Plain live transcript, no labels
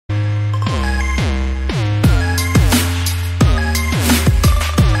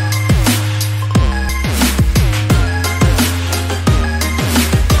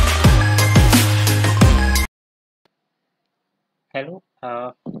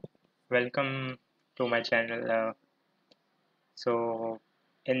Welcome to my channel. So,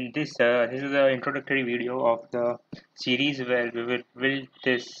 in this is the introductory video of the series where we will build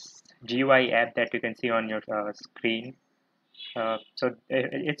this GUI app that you can see on your screen.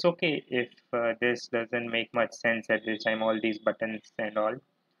 It's okay if this doesn't make much sense at this time, all these buttons and all.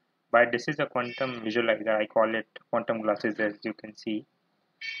 But this is a quantum visualizer. I call it quantum glasses, as you can see.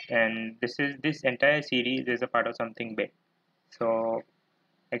 And this entire series is a part of something big. So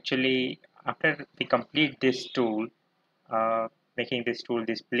actually, after we complete this tool, uh, making this tool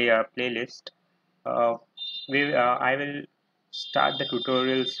display a playlist, uh, I will start the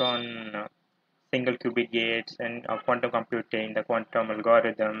tutorials on single qubit gates and quantum computing, the quantum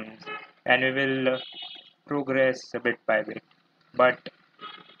algorithms, and we will progress bit by bit. But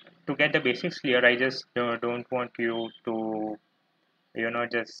to get the basics clear, I just don't want you to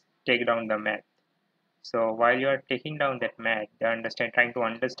just take down the math. So while you are taking down that math, trying to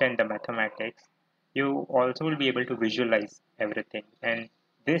understand the mathematics, you also will be able to visualize everything, and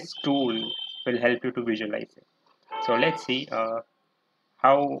this tool will help you to visualize it. So let's see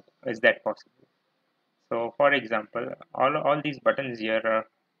how is that possible. So for example, all these buttons here are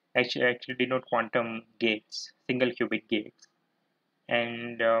actually denote quantum gates, single qubit gates,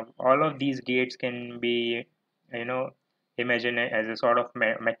 and all of these gates can be you know imagined as a sort of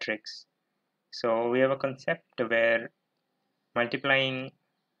matrix. So we have a concept where multiplying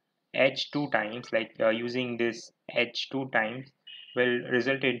h two times, like using this h two times, will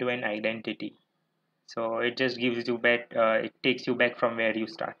result into an identity. So it just gives you back, it takes you back from where you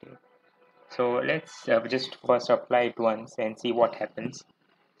started. So let's just first apply it once and see what happens.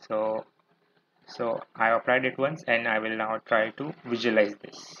 So, so I applied it once and I will now try to visualize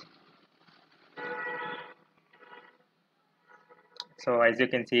this. So as you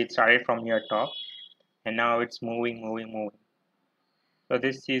can see, it started from here top and now it's moving. So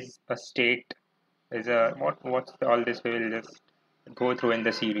this is a state, is a what's all this, we will just go through in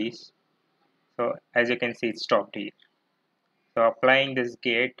the series. So as you can see, it stopped here. So applying this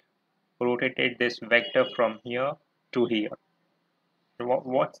gate rotated this vector from here to here.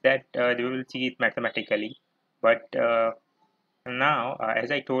 What's that? We will see it mathematically. But now,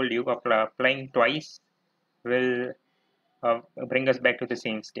 as I told you, applying twice will bring us back to the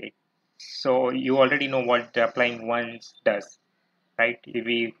same state. So you already know what applying once does, right? If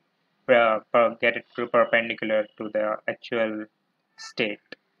we get it perpendicular to the actual state.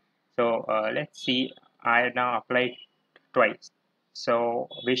 So let's see, I now applied twice. So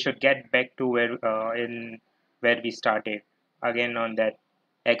we should get back to where we started, again on that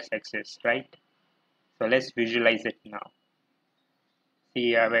x-axis, right? So let's visualize it now.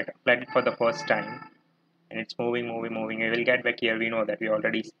 See, I've applied it for the first time, and it's moving. We will get back here. We know that we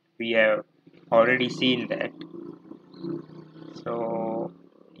have already seen that. So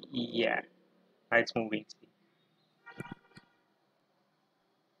yeah, it's moving.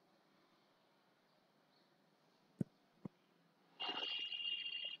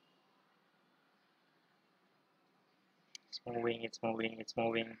 It's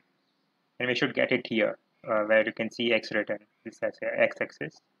moving, and we should get it here, where you can see x written. This has a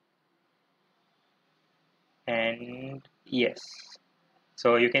x-axis, and yes.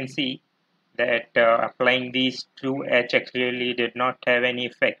 So you can see that applying these two h actually did not have any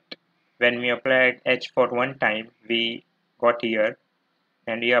effect. When we applied h for one time, we got here,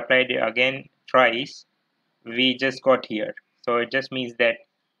 and we applied it again twice, we just got here. So it just means that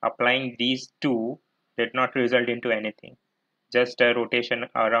applying these two did not result into anything, just a rotation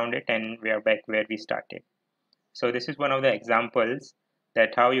around it, and we are back where we started. So this is one of the examples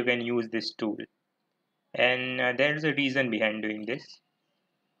that how you can use this tool, and there's a reason behind doing this.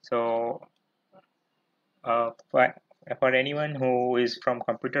 So uh, for, for anyone who is from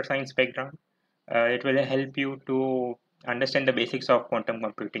computer science background, it will help you to understand the basics of quantum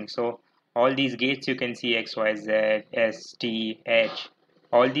computing. So all these gates you can see x, y, z, s, t, h,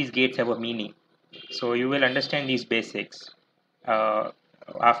 all these gates have a meaning. So you will understand these basics uh,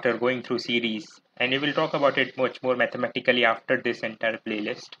 after going through series, and we will talk about it much more mathematically after this entire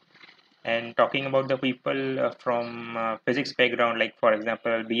playlist. And talking about the people from physics background, like for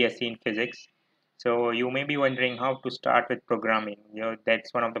example BSc in physics, so you may be wondering how to start with programming.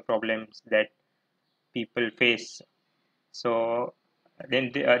 That's one of the problems that people face. So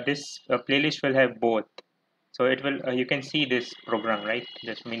then this playlist will have both. So it will you can see this program, right?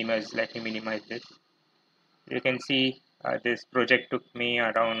 Just minimize, let me minimize this. You can see this project took me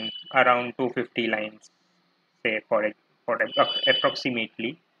around 250 lines, say for it,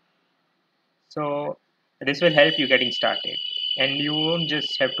 approximately. So this will help you getting started, and you won't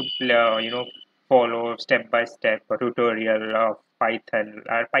just have to follow step by step a tutorial of Python.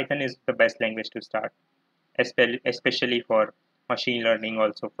 Python is the best language to start, especially for machine learning,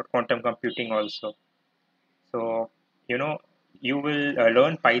 also for quantum computing also. So you will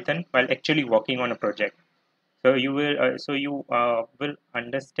learn Python while actually working on a project. So you will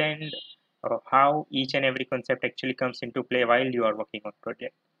understand how each and every concept actually comes into play while you are working on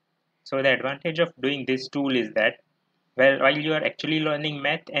project. So the advantage of doing this tool is that, well, while you are actually learning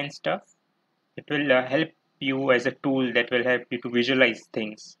math and stuff, it will help you as a tool that will help you to visualize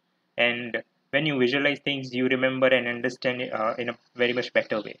things. And when you visualize things, you remember and understand it in a very much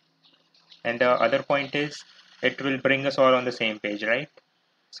better way. And the other point is, it will bring us all on the same page, right?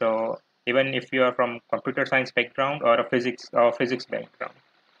 So even if you are from computer science background or a physics background,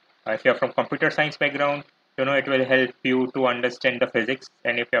 if you are from computer science background, it will help you to understand the physics.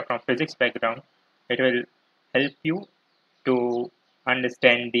 And if you are from physics background, it will help you to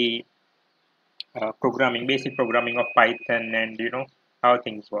understand the basic programming of Python, and how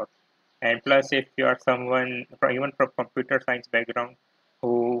things work. And plus, if you are someone even from computer science background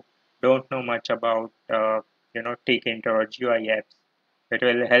who don't know much about Tkinter or GUI apps, it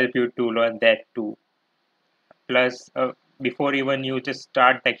will help you to learn that too. Plus, before even you just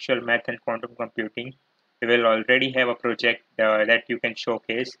start the actual math and quantum computing, you will already have a project that you can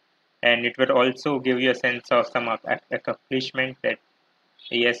showcase, and it will also give you a sense of some accomplishment that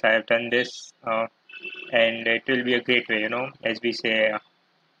yes, I have done this, and it will be a great way, as we say,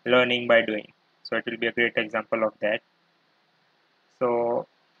 learning by doing. So it will be a great example of that. So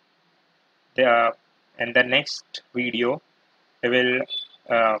the and the next video we will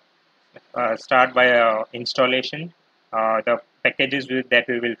uh, start by installation, the packages that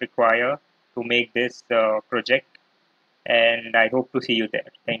we will require to make this project, and I hope to see you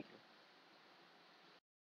there. Thank you.